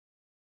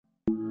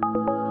Hey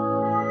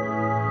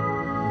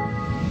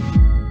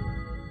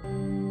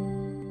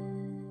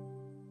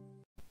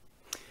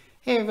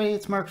everybody,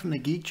 it's Mark from the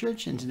Geek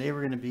Church, and today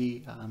we're going to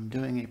be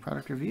doing a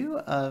product review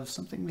of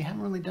something we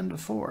haven't really done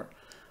before,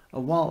 a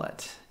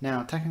wallet.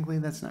 Now, technically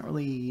that's not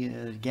really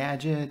a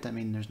gadget. I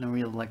mean, there's no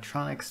real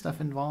electronic stuff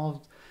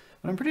involved,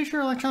 but I'm pretty sure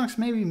electronics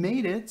maybe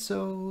made it,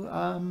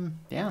 so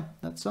yeah,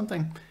 that's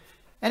something.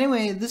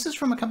 Anyway, this is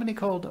from a company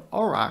called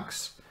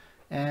Aurochs,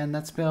 and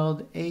that's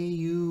spelled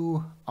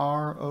A-U-R-O-C-H-S.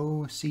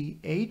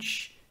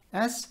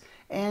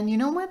 And you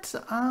know what?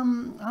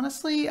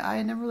 Honestly,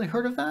 I never really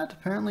heard of that.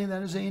 Apparently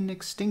that is an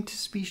extinct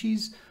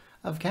species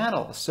of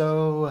cattle.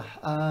 So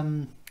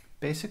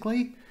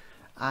basically,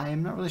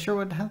 I'm not really sure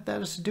what that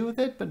has to do with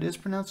it, but it is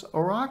pronounced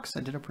Aurochs.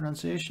 I did a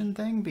pronunciation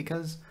thing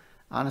because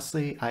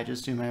honestly, I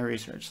just do my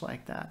research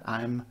like that.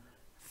 I'm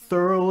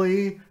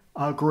thoroughly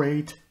a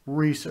great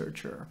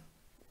researcher.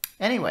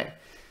 Anyway,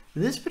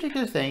 this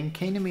particular thing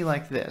came to me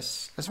like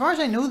this. As far as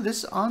I know,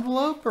 this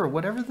envelope or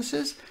whatever this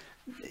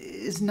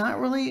is not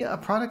really a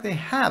product they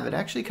have. It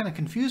actually kind of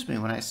confused me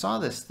when I saw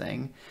this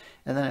thing,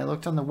 and then I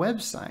looked on the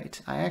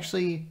website. I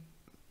actually,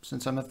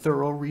 since I'm a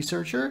thorough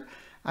researcher,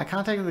 I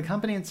contacted the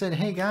company and said,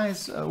 hey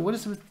guys, what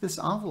is with this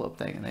envelope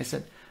thing? And they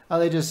said,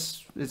 oh, it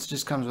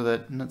just comes with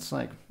it. And it's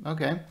like,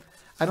 okay.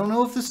 I don't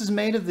know if this is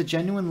made of the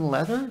genuine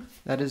leather.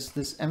 That is,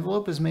 this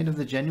envelope is made of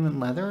the genuine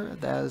leather.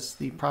 That is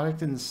the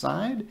product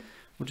inside,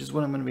 which is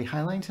what I'm going to be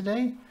highlighting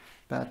today.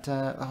 But,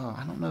 oh,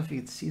 I don't know if you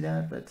can see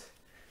that, but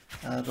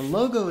the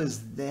logo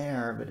is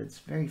there, but it's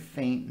very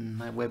faint and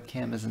my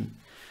webcam isn't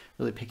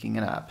really picking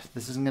it up.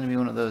 This isn't going to be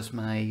one of those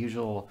my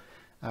usual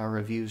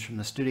reviews from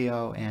the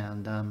studio,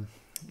 and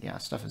yeah,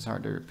 stuff is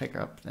hard to pick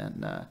up.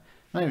 And I'm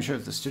not even sure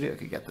if the studio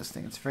could get this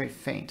thing. It's very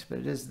faint, but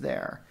it is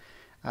there.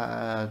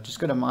 Just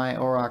go to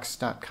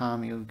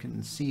myaurochs.com. You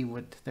can see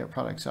what their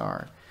products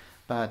are.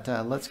 But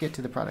let's get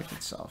to the product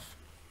itself.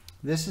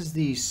 This is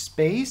the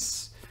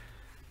Space,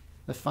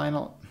 the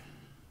final.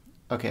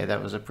 Okay,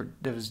 that was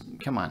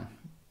come on.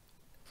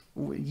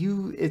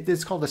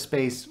 It's called a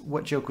Space.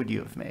 What joke would you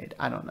have made?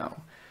 I don't know.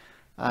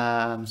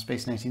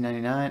 Space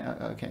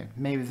 1999. Okay,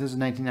 maybe if this was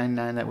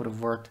 1999 that would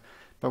have worked,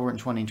 but we're in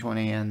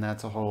 2020 and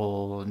that's a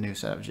whole new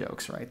set of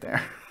jokes right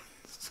there.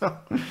 So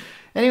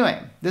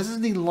anyway, this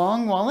is the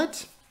long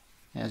wallet.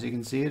 As you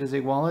can see, it is a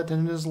wallet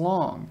and it is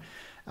long.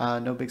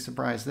 No big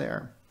surprise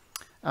there.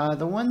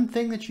 The one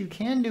thing that you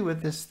can do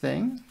with this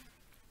thing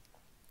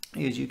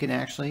is you can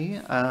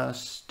actually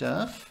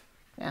stuff.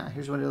 Yeah,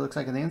 here's what it looks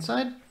like on the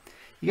inside.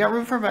 You got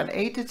room for about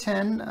 8 to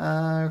 10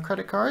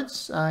 credit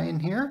cards in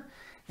here,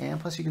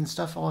 and plus you can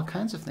stuff all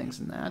kinds of things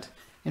in that.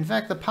 In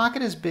fact, the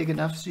pocket is big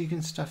enough so you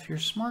can stuff your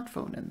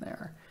smartphone in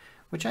there,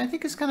 which I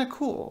think is kind of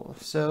cool.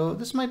 So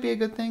this might be a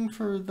good thing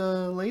for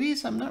the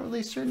ladies. I'm not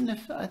really certain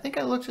if, I think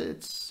I looked at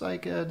it's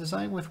like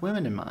designed with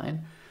women in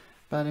mind,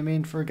 but I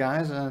mean for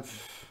guys,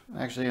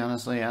 actually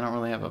honestly I don't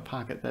really have a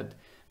pocket that,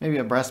 maybe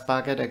a breast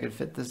pocket I could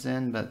fit this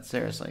in, but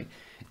seriously,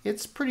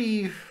 it's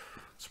pretty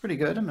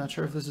good. I'm not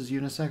sure if this is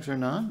unisex or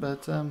not,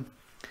 but this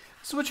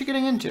is what you're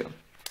getting into.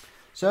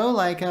 So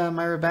like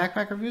my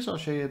backpack reviews, I'll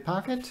show you a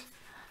pocket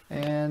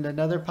and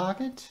another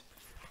pocket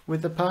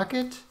with the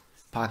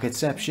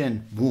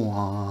pocketception.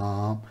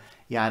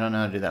 Yeah, I don't know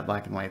how to do that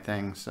black and white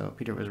thing, so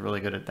Peter was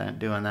really good at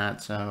doing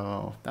that,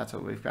 so that's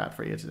what we've got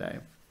for you today.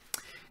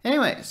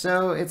 Anyway,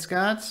 so it's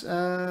got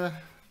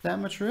that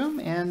much room,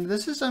 and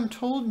this is, I'm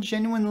told,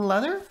 genuine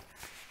leather,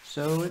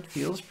 so it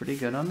feels pretty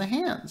good on the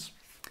hands.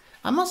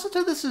 I'm also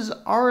told this is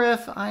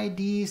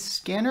RFID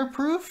scanner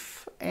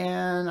proof,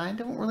 and I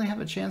don't really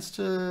have a chance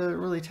to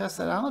really test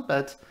that out,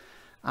 but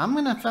I'm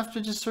going to have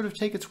to just sort of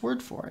take its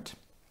word for it.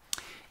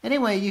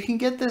 Anyway, you can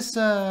get this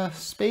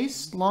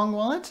Space long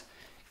wallet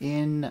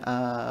in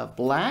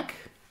black.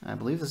 I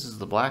believe this is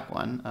the black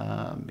one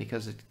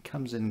because it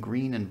comes in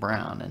green and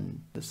brown,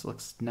 and this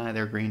looks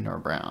neither green nor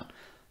brown.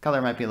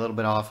 Color might be a little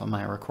bit off on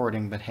my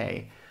recording, but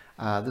hey,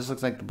 this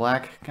looks like the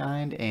black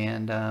kind,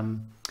 and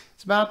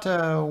it's about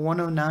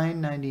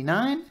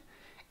 $109.99,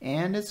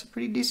 and it's a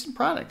pretty decent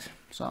product.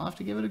 So I'll have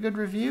to give it a good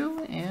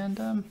review,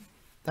 and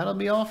that'll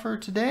be all for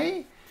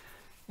today.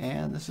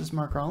 And this is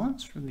Mark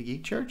Rollins from the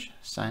Geek Church,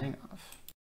 signing off.